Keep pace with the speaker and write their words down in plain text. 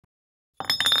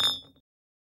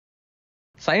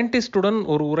சயின்டிஸ்டுடன்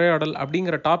ஒரு உரையாடல்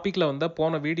அப்படிங்கிற டாப்பிக்கில் வந்து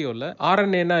போன வீடியோவில்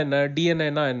ஆர்என்ஏனா என்ன,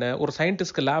 டிஎன்ஏனா என்ன, ஒரு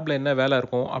சயின்டிஸ்ட்க்கு லேபில் என்ன வேலை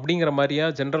இருக்கும் அப்படிங்கிற மாதிரியா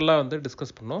ஜென்ரலாக வந்து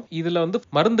டிஸ்கஸ் பண்ணோம். இதில் வந்து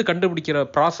மருந்து கண்டுபிடிக்கிற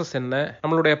ப்ராசஸ் என்ன,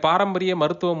 நம்மளுடைய பாரம்பரிய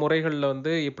மருத்துவ முறைகளில்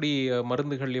வந்து எப்படி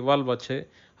மருந்துகள் இவால்வ் ஆச்சு,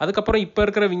 அதுக்கப்புறம் இப்போ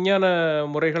இருக்கிற விஞ்ஞான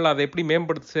முறைகள் அதை எப்படி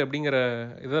மேம்படுத்துச்சு அப்படிங்கிற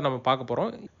இதை நம்ம பார்க்க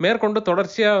போகிறோம். மேற்கொண்டு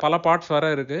தொடர்ச்சியாக பல பார்ட்ஸ்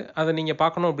வர இருக்குது. அதை நீங்கள்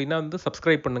பார்க்கணும் அப்படின்னா வந்து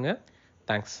சப்ஸ்கிரைப் பண்ணுங்கள்.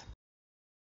 தேங்க்ஸ்.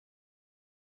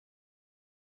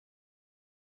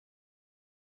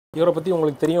 இவரை பத்தி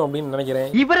உங்களுக்கு தெரியும் அப்படின்னு நினைக்கிறேன்.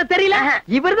 இவரை தெரியல,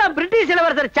 இவர் தான் பிரிட்டிஷ்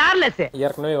இளவரசர் சார்லஸ்.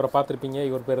 ஏற்கனவே இவரை பார்த்திருப்பீங்க.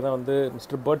 இவர் பேர் தான் வந்து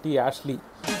மிஸ்டர் பர்ட்டி ஆஷ்லி.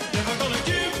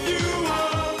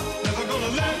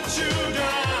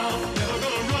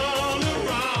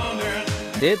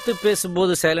 சேர்த்து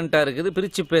பேசும்போது சைலண்டா இருக்குது,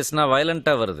 பிரிச்சு பேசினா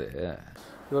வயலண்டா வருது.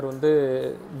 இவர் வந்து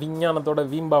விஞ்ஞானத்தோட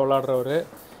வீம்பா விளையாடுறவர்.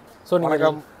 ஸோ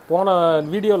நீங்கள் போன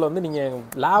வீடியோவில் வந்து நீங்கள்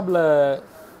லேபில்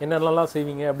என்னென்னலாம்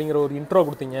செய்வீங்க அப்படிங்கிற ஒரு இன்ட்ரோ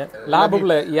கொடுத்தீங்க.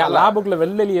 லேபுக்குள்ள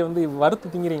வெள்ளெலியை வந்து வறுத்து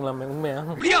திங்கிறீங்களாமே, உண்மையா?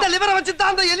 இந்த லிவரை வச்சு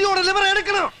தான் அந்த எலியோட லிவரை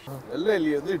எடுக்கணும்.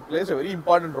 வெள்ளெலி வந்து it plays a very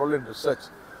important role in research.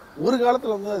 ஒரு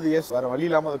காலத்துல வந்து அது வேற வழி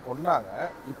இல்லாம அதை கொண்டாங்க.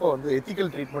 இப்போ வந்து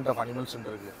எத்திக்கல் ட்ரீட்மெண்ட் ஆஃப் அனிமல்ஸ்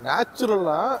இருக்கு.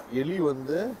 நேச்சுரலா எலி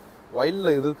வந்து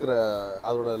வயல்ல இருக்கிற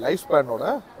அதோட லைஃப் ஸ்பேனோட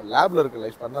லேப்ல இருக்க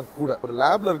லைஃப் ஸ்பேன் தான் கூட. ஒரு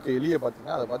லேப்ல இருக்க எலியை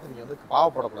பார்த்தீங்கன்னா அதை பார்த்து நீங்க வந்து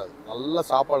பாவப்படக்கூடாது. நல்ல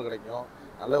சாப்பாடு கிடைக்கும்,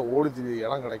 நல்ல ஓடி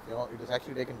இடம் கிடைக்கும். It is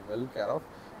actually taken well care of.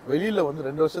 வெளியில வந்து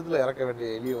 2 வருஷத்துல இறக்க வேண்டிய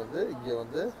எலி வந்து இங்க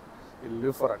வந்து it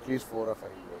live for at least 4 or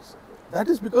 5 years. That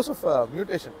is because of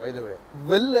mutation, by the way.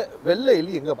 வெள்ள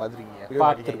எலி எங்க பாத்துறீங்க?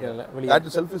 That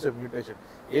itself is a mutation.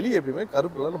 எலி எப்பவுமே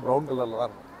கருப்பு கலர்ல பிரவுன் கலர்ல தான்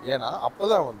இருக்கும். ஏன்னா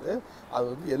அப்பதான் வந்து அது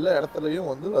வந்து எல்லா இடத்துலயும்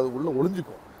வந்து அது உள்ள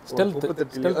ஒளிஞ்சுக்கும்.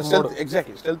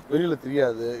 எக்ஸாக்ட்லி ஸ்டெல்த் வெளியில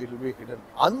தெரியாது. It will be hidden.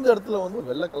 அந்த இடத்துல வந்து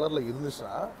வெள்ளை கலர்ல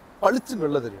இருந்துச்சுன்னா பளிச்சுன்னு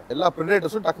வெளில தெரியும். எல்லா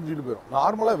பிரெடேட்டர்ஸும் டக்குன்னு தூக்கிட்டு போயிடும்.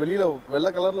 நார்மலா வெளியில வெள்ளை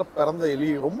கலர்ல பிறந்த எலி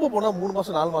ரொம்ப போனா 3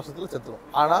 மாசம் 4 மாசத்துல செத்துரும்.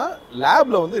 ஆனா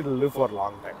லேப்ல வந்து it will live for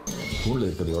long time. உள்ள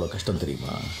இருக்கிறது எவ்வளவு கஷ்டம்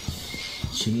தெரியுமா?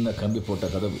 சின்ன கம்பி போட்ட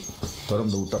கதவு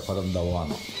திறந்து விட்டா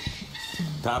பறந்தவானம்,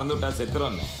 திறந்து விட்டா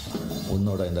செத்துறோம்.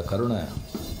 உன்னோட இந்த கருணை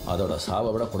அதோட சாவை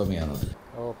விட கொடுமையானது.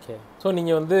 ஓகே. ஸோ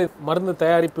நீங்கள் வந்து மருந்து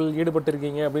தயாரிப்பில்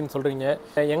ஈடுபட்டிருக்கீங்க அப்படின்னு சொல்கிறீங்க.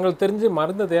 எங்களுக்கு தெரிஞ்சு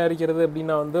மருந்து தயாரிக்கிறது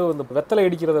அப்படின்னா வந்து இந்த வெத்தலை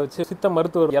இடிக்கிறத வச்சு சித்த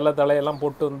மருத்துவர் இலை தலையெல்லாம்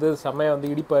போட்டு வந்து செம்மையாக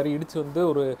வந்து இடிச்சு வந்து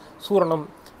ஒரு சூரணம்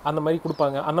அந்த மாதிரி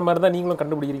கொடுப்பாங்க. அந்த மாதிரி தான் நீங்களும்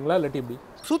கண்டுபிடிக்கிறீங்களா இல்லாட்டி எப்படி?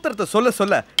 சூத்திரத்தை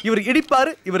சொல்ல இவர்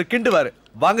இடிப்பாரு, இவர் கிண்டுவாரு.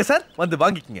 வாங்க சார், வந்து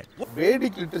வாங்கிக்கங்க.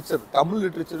 வேடிக் லிட்ரேச்சர், தமிழ்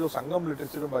லிட்ரேச்சரும் சங்கம்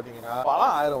லிட்ரேச்சரும் பார்த்தீங்கன்னா பல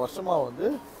 1000 வருஷமா வந்து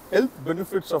ஹெல்த்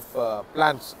பெனிஃபிட்ஸ் ஆஃப்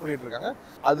பிளான்ட்ஸ் பண்ணிட்டு இருக்காங்க.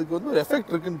 அதுக்கு வந்து ஒரு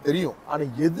எஃபெக்ட் இருக்குன்னு தெரியும். ஆனா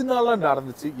எதனால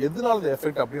நடந்துச்சு, எதனால இந்த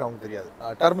எஃபெக்ட் அப்படின்னு அவங்க தெரியாது.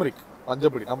 டர்மரிக்,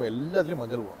 மஞ்சள், நம்ம எல்லாத்துலயும்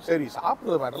மஞ்சள் போடுறோம். சரி,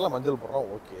 சாப்பிட்ற மேட்டர்லாம் மஞ்சள் போடுறோம்,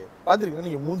 ஓகே. பாத்தீங்கன்னா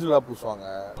நீங்க மூஞ்சிலா பூசுவாங்க,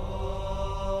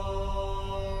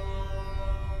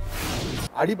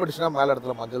 அடிபட்டுச்சுன்னா மேல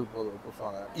இடத்துல மஞ்சள்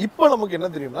பூசுவாங்க. இப்போ நமக்கு என்ன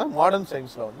தெரியும்னா மாடர்ன்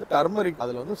சயின்ஸ்ல வந்து டர்மரிக்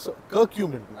அதுல வந்து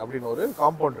கர்க்யூமின் அப்படின்னு ஒரு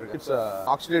காம்பவுண்ட் இருக்கு. இட்ஸ்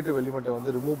ஆக்சிடேட்டிவ் எலிமெண்ட்டை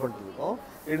வந்து ரிமூவ் பண்ணிருக்கோம்.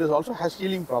 It is also has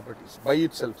healing properties by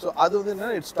it self. So அது வந்து என்ன,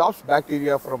 it stops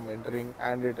bacteria from entering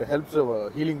and it helps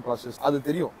healing process. அது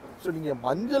தெரியும். ஸோ நீங்க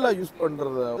மஞ்சளா யூஸ்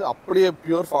பண்றது அப்படியே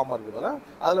பியூர் ஃபார்மா இருக்குதுன்னா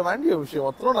அதுல வேண்டிய விஷயம்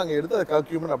மொத்தம் நாங்க எடுத்து அதை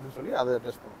கர்க்யூமின் அப்படின்னு சொல்லி அதை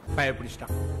டெஸ்ட் பண்ணுவோம்.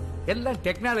 பயப்பிடிச்சிட்டான். எல்லாம்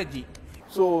டெக்னாலஜி.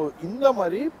 ஸோ இந்த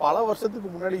மாதிரி பல வருஷத்துக்கு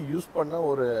முன்னாடி யூஸ் பண்ண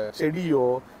ஒரு செடியோ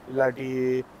இல்லாட்டி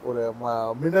ஒரு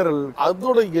மினரல்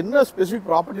அதோட என்ன ஸ்பெசிபிக்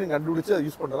ப்ராப்பர்ட்டி கண்டுபிடிச்சு அதை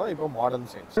யூஸ் பண்றதா இப்போ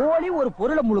மாடர்ன் சயின்ஸ். ஒரு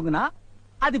பொருளை முழுகுனா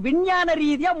அது விஞ்ஞான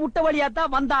ரீதியா முட்டை வழியா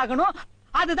தான் வந்தாகணும்.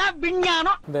 அதுதான்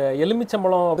விஞ்ஞானம். இந்த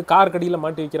எலுமிச்சம்பழம் வந்து கார் கடியில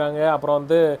மாட்டி வைக்கிறாங்க. அப்புறம்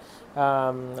வந்து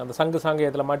அந்த சங்கு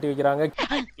சாங்கியத்துல மாட்டி வைக்கிறாங்க.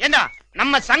 ஏண்டா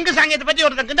நம்ம சங்கு சாங்கியத்தை பத்தி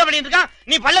ஒருத்தன் கிண்ட பண்ணிட்டு இருக்கான்,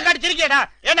 நீ பல்ல காட்டி சிரிக்கேடா?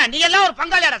 ஏண்டா நீ எல்லாம் ஒரு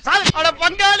பங்காளியாடா? சார்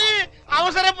பங்காளி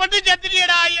அவசரப்பட்டு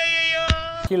செத்துறியடா. ஐயோ,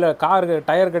 கீழே கார்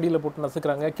டயர் கடியில போட்டு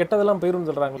நசுக்கிறாங்க. கெட்டதெல்லாம் போயிரும்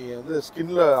சொல்றாங்க. நீ வந்து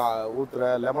ஸ்கின்ல ஊத்துற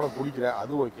லெமனை குடிக்கிற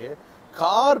அது ஓகே,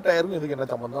 கார் டயருக்கும் இதுக்கு என்ன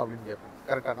சம்பந்தம் அப்படின்னு கேட்பேன்.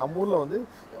 கரெக்டா நம்ம ஊர்ல வந்து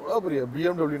எவ்வளோ பெரிய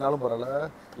BMW-னாலும் பரவாயில்ல,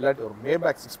 இல்லாட்டி ஒரு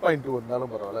மேபேக் 6.2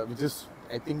 இருந்தாலும் பரவாயில்ல, which is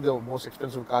I think the most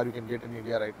expensive car you can get in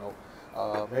India right now.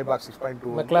 Maybach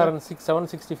 6.2, McLaren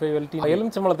 765 LT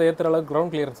எலுமிச்சம்பழத்தை ஏற்றுற அளவுக்கு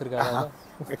கிரவுண்ட் கிளியரன்ஸ் இருக்காங்க.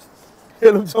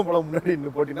 எலுமிச்சம்பழம் முன்னாடி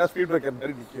இன்னும் போட்டிங்கன்னா ஸ்பீட் பிரேக்கர்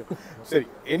மாதிரி நிற்கும். சரி,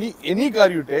 எனி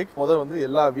கார் யூ டேக் முதல் வந்து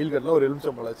எல்லா வீல்கள்லாம் ஒரு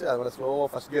எலுமிச்சம்பழம் வச்சு அதோட ஸ்லோவாக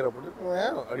ஃபர்ஸ்ட் கியரை போட்டு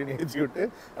அப்படின்னு ஏற்றி விட்டு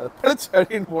அதை படைச்சு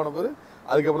அப்படின்னு போன போது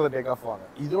அதுக்கப்புறம் தான் டேக் ஆஃப் வாங்க.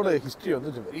 இதோட ஹிஸ்ட்ரி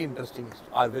வந்து very interesting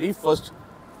history. Are very first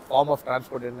form of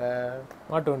transport என்ன?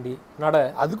 மாட்டு வண்டி, நடை.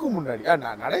 அதுக்கும் முன்னாடி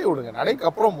நடையை விடுங்க. நடைக்கு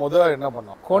அப்புறம் என்ன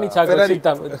பண்ணோம்? கோனி சாக்கரி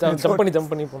ஜம்ப்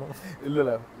பண்ணி போனோம்.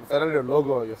 இல்ல ஃபெராரியோட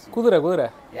லோகோ குதிரை.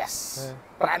 S,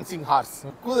 prancing hours.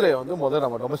 குதிரையை வந்து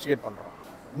நம்ம டொமஸ்டிகேட் பண்றோம்.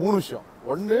 3 விஷயம்.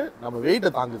 1 நம்ம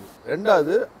வெயிட்டை தாங்குது.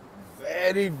 2வது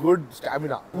வெரி குட்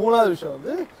ஸ்டாமினா. 3வது விஷயம்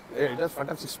வந்து இட் ஹஸ்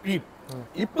ஃபேண்டாஸ்டிக் ஸ்பீட்.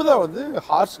 இப்பதான் வந்து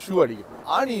ஹார்ஸ் ஷூ அடிக்கும்.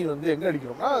 ஆணி வந்து எங்க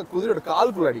அடிக்கிறோம்னா குதிரையோட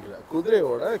கால்குள்ள அடிக்கல,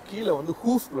 குதிரையோட கீழே வந்து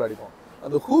ஹூஃப்குள்ள அடிக்கும்.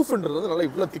 அந்த ஹூஃப்ன்றது வந்து நல்லா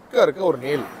இவ்வளவு திக்கா இருக்க ஒரு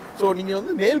நெயில். ஸோ நீங்க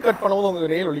வந்து நெயில் கட் பண்ணும்போது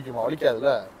உங்க நெயில் வலிக்குமா?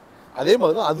 வலிக்காதுல்ல. அதே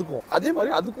மாதிரி தான்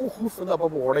அதுக்கும் ஹூஃப் வந்து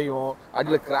அப்பப்போ உடையும்,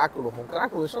 அடியில் கிராக் விழுகும்.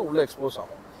 கிராக் விழுந்துச்சுன்னா உள்ள எக்ஸ்போஸ்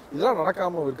ஆகும். இதெல்லாம்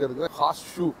நடக்காம இருக்கிறதுக்கு ஹார்ஸ்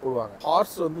ஷூ போடுவாங்க.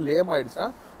 ஹார்ஸ் வந்து லேம் ஆயிடுச்சுன்னா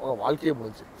உங்க வாழ்க்கையே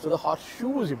முடிஞ்சு. So the hours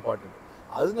shoe is important.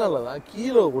 அதனால தான்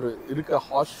கீழே ஒரு இருக்க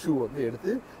ஹார்ஸ் ஷூ வந்து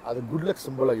எடுத்து அது குட் லக்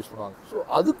சிம்பிளாக யூஸ் பண்ணுவாங்க. ஸோ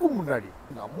அதுக்கும் முன்னாடி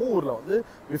நம்ம ஊரில் வந்து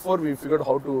before we figured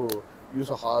how to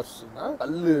use அ ஹார்ஸ்னா,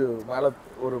 கல் மேலே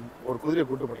ஒரு குதிரையை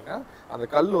கூட்டு போனீங்கன்னா அந்த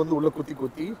கல் வந்து உள்ள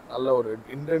குத்தி நல்ல ஒரு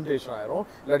இன்டென்டேஷன் ஆயிரும்,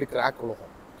 இல்லாட்டி கிராக்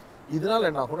விழுகும். இதனால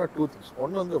என்ன ஆகும்னா 2 things.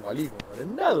 ஒன்று வந்து வலிக்கும்,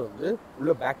 ரெண்டாவது வந்து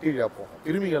உள்ள பாக்டீரியா போகும்,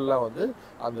 கிருமிகள்லாம் வந்து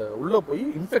அந்த உள்ள போய்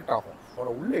இன்ஃபெக்ட் ஆகும்.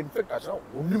 உள்ள இன்ஃபெக்ட் ஆச்சுன்னா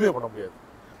ஒன்றுமே பண்ண முடியாது.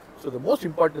 So the most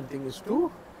important thing is to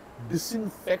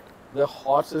disinfect the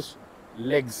horse's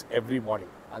legs every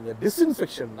morning. And the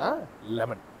disinfection na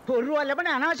lemon. ஒரு ரூபா லெமன்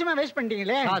அனாவசியமா வேஸ்ட்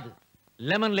பண்ணிட்டீங்களே.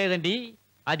 லெமன் லேதண்டி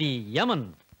அது யமன்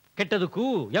கெட்டதுக்கு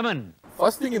யமன்.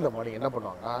 ஃபர்ஸ்ட் திங் இந்த மார்னிங் என்ன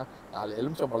பண்ணுவாங்கன்னா 4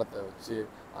 எலுமிச்சம்பழத்தை வச்சு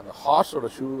அந்த ஹார்ஸோட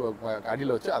ஷூ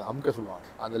அடியில் வச்சு அதை அமுக்க சொல்லுவாங்க.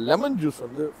 அந்த லெமன் ஜூஸ்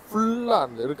வந்து ஃபுல்லாக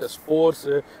அந்த இருக்க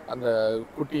ஸ்போர்ஸு, அந்த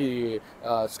குட்டி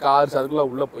ஸ்கார்ஸ் அதுக்குள்ள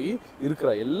உள்ளே போய்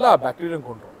இருக்கிற எல்லா பாக்டீரியாவும்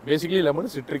கொண்டுரும். Basically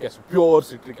lemon citric acid,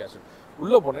 pure citric acid.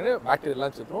 உள்ள போனே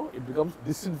பாக்டீரியெல்லாம் செத்துரும். It becomes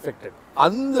disinfected.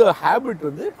 அந்த ஹேபிட்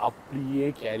வந்து அப்படியே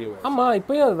கேரி ஆகும். ஆமா,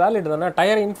 இப்பயும் அது வேலிட் தானே.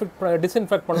 டயர்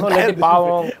டிஸ்இன்ஃபெக்ட் பண்ணனும், இல்லாட்டி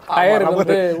பாவம் டயர்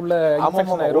வந்து உள்ள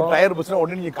இன்ஃபெக்ஷன் ஆயிரும். டயர் புடிச்சா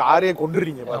உடனே நீங்க காரே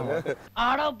கொண்டுறீங்க பாருங்க.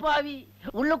 அட பாவி,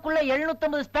 உள்ளுக்குள்ள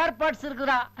 750 ஸ்பேர் பார்ட்ஸ்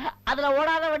இருக்குடா. அதுல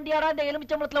ஓடாத வண்டியாடா இந்த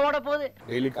எலுமிச்சம்பழத்துல ஓட போகுது.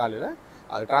 டெய்லி காலையில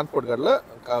அது டிரான்ஸ்போர்ட் கார்ல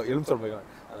எலுமிச்சம்பழம்.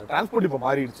 அந்த டிரான்ஸ்போர்ட் இப்ப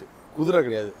மாறிடுச்சு, குதிரை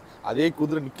கிடையாது. அதே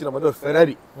குதிரை நிக்கிற மாதிரி ஒரு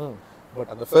ஃபெராரி.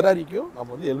 பட் அந்த ஃபெராரிக்கும்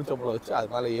நம்ம வந்து எலுமிச்சம்பழம் வச்சு அது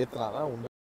மேலே ஏற்றினாதான் உண்டு.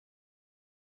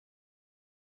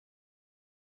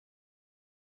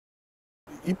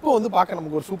 இப்போ வந்து பார்க்க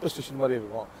நமக்கு ஒரு சூப்பர்ஸ்டிஷன் மாதிரி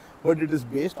இருக்கும். But it is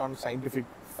based on scientific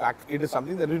fact. It is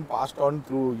something that is been passed on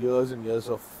through years and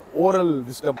years of oral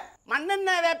wisdom.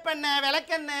 மண்ணெண்ணெய், வேப்பெண்ணெய்,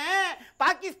 விளக்கெண்ணெய்,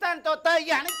 பாகிஸ்தான் தோத்த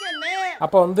அணைக்கெண்ணெய்.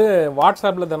 அப்போ வந்து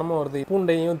வாட்ஸ்அப்பில் தினமும் வருது,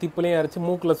 பூண்டையும் திப்புலையும் அரைச்சி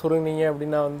மூக்கில் சுருங்கினீங்க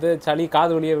அப்படின்னா வந்து சளி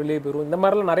காது வழியாக வெளியே போயிடும். இந்த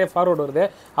மாதிரிலாம் நிறைய ஃபார்வர்டு வருது.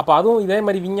 அப்போ அதுவும் இதே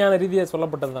மாதிரி விஞ்ஞான ரீதியாக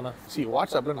சொல்லப்பட்டது தானே?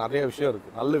 வாட்ஸ்அப்பில் நிறைய விஷயம்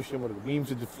இருக்குது, நல்ல விஷயம் இருக்குது.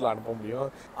 மீம்ஸ் ஜிப்ஸ்லாம் அனுப்ப முடியும்.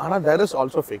 ஆனால் there is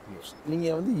also fake news.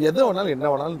 நீங்கள் வந்து எதை வேணாலும்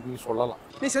என்ன வேணாலும் நீங்கள் சொல்லலாம்.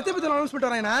 நீ சத்தியபுத்திர அனௌன்ஸ்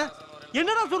பண்ணிட்டு வரேனா?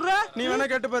 என்னடா சொல்ற? நீ வேணா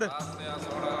கேட்டு பாரு.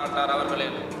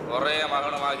 அவர்களின் ஒரே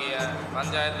மகனுமாகிய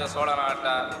பஞ்சாயத்து சோழ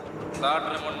நாட்டார்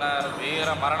சற்று முன்னர்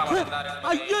வீர மரணம் அடைந்தார்.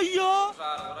 ஐயோ,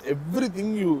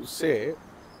 everything you say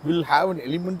will have an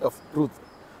element of truth.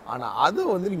 ஆனால் அதை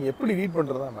வந்து நீங்கள் எப்படி ரீட்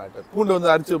பண்ணுறது தான் மேட்டர். பூண்டை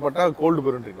வந்து அரிச்சு பட்டால் gold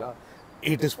போயிருன்றீங்களா?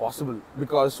 It is possible.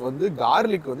 Because வந்து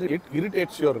கார்லிக் வந்து இட்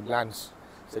இரிட்டேட்ஸ் யுவர் கிளான்ஸ்.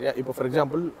 சரியா? இப்போ ஃபார்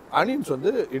எக்ஸாம்பிள் அனியன்ஸ்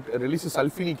வந்து இட் ரிலீஸ்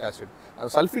சல்ஃபினிக் ஆசிட். அந்த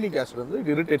சல்ஃபினிக் ஆசிட் வந்து it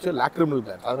irritates your lacrimal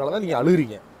glands. அதனால தான் நீங்கள்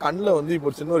அழுகிறீங்க. கண்ணில் வந்து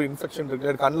இப்போ சின்ன ஒரு இன்ஃபெக்ஷன்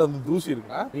இருக்கு, கண்ணில் வந்து தூசி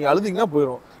இருக்குன்னா நீங்கள் அழுதிங்கன்னா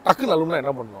போயிடும். டக்குன்னு அழுகுனா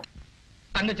என்ன பண்ணணும்?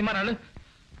 தங்கச்சி மாதிரி அழு.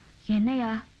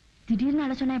 என்னையா திடீர்னு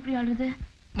அழ சொன்னா எப்படி அழுது?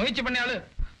 முயற்சி பண்ணி அழு.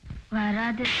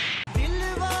 வராது.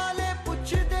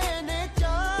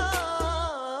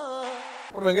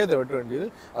 அப்புறம் வெங்காயத்தை வெட்ட வேண்டியது,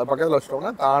 அது பக்கத்தில் வச்சிட்டோம்னா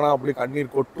தானா அப்படி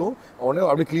கண்ணீர் கொட்டும், உடனே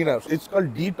அப்படி கிளீன் ஆகும். It's call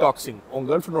detoxing. உங்க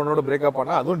கேர்ள் ஃப்ரெண்ட் உன்னோட பிரேக்கப்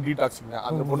ஆனால் அதுவும் டீடாக்சிங் தான்.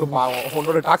 அந்த பொண்ணு பாவம்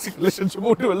உன்னோட டாக்ஸிக் ரிலேஷன்ஷிப்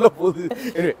விட்டு வெளில போகுது.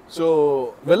 So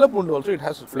வெள்ளைப்பூண்டு also it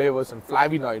has flavours and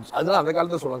ஃபிளாவினாய்ட்ஸ். அதெல்லாம் அந்த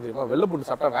காலத்தில் சொல்ல தெரியுமா? வெள்ளைப்பூண்டு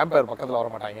சாப்பிட்டா வேம்பயர் பக்கத்தில் வர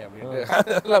மாட்டாங்க அப்படின்னு.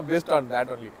 அதெல்லாம் பேஸ்ட் ஆன்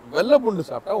தட் ஒன்லி. வெள்ளைப்பூண்டு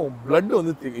சாப்பிட்டா உன் பிளட்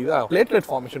வந்து இதாக பிளேட்லெட்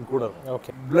ஃபார்மேஷன் கூட இருக்கும்.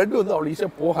 ஓகே, பிளட் வந்து அவ்வளோ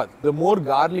ஈஸியாக போகாது. த மோர்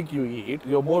garlic you eat,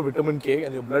 you more vitamin K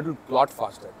and your blood will Claude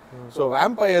pastor. So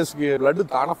வேம்பயர்ஸ்க்கு blood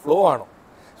தானாக ஃப்ளோ ஆகணும்.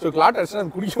 ஸோ கிளாட் ஆச்சுன்னா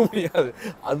அது குடிக்க முடியாது.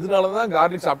 அதனால தான்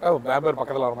கார்லிக் சாப்பிட்டா வேம்பயர்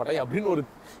பக்கத்தில் வர மாட்டாங்க அப்படின்னு ஒரு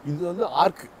இது வந்து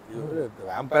ஆர்க்கு. இது வந்து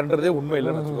வேம்பயர்ன்றதே உண்மை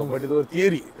இல்லைன்னு வச்சுக்கோ, பட் இது ஒரு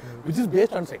theory which is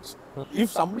based on science.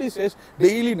 If somebody chase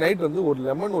daily night வந்து ஒரு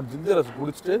லெமன் ஒரு ஜிஞ்சர் ரஸ்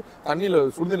குடிச்சிட்டு தண்ணியில்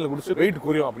சுடுதண்ணியில் குடிச்சிட்டு வெயிட்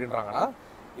குறையும் அப்படின்றாங்கன்னா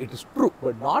it is true,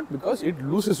 but not because it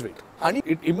loses weight. Honey,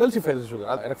 it emulsifies sugar.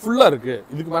 எனக்கு ஃபுல்லா இருக்கு,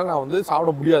 இதுக்கு மேல நான் வந்து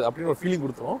சாப்பிட முடியாது அப்படின்னு ஒரு ஃபீலிங்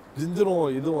கொடுத்துரும். ஜிஞ்சரும்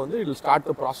இதுவும் வந்து it will start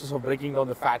the process of breaking down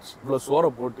the fats. இவ்வளவு சோறை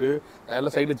போட்டு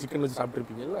எல்லாம் சைடில் சிக்கன் வச்சு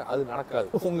சாப்பிட்டுருப்பீங்கல்ல, அது நடக்காது.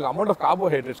 உங்க amount of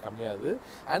carbohydrates கம்மியாகுது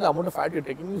and the amount of fat you're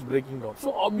taking is breaking down.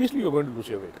 So obviously you're going to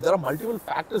lose your weight. There are multiple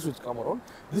factors which come around.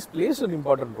 This plays an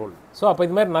important role. So அப்போ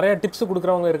இது மாதிரி நிறைய tips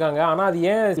கொடுக்குறவங்க இருக்காங்க, ஆனால் அது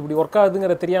ஏன் இப்படி ஒர்க்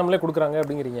ஆகுதுங்கிற தெரியாமலே கொடுக்குறாங்க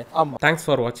அப்படிங்கிறீங்க. ஆமாம். தேங்க்ஸ்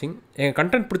ஃபார் வாட்சிங். எங்கள்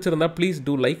கண்டென்ட் பிடிச்சிருந்தா please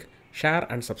do like, share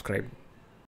and subscribe.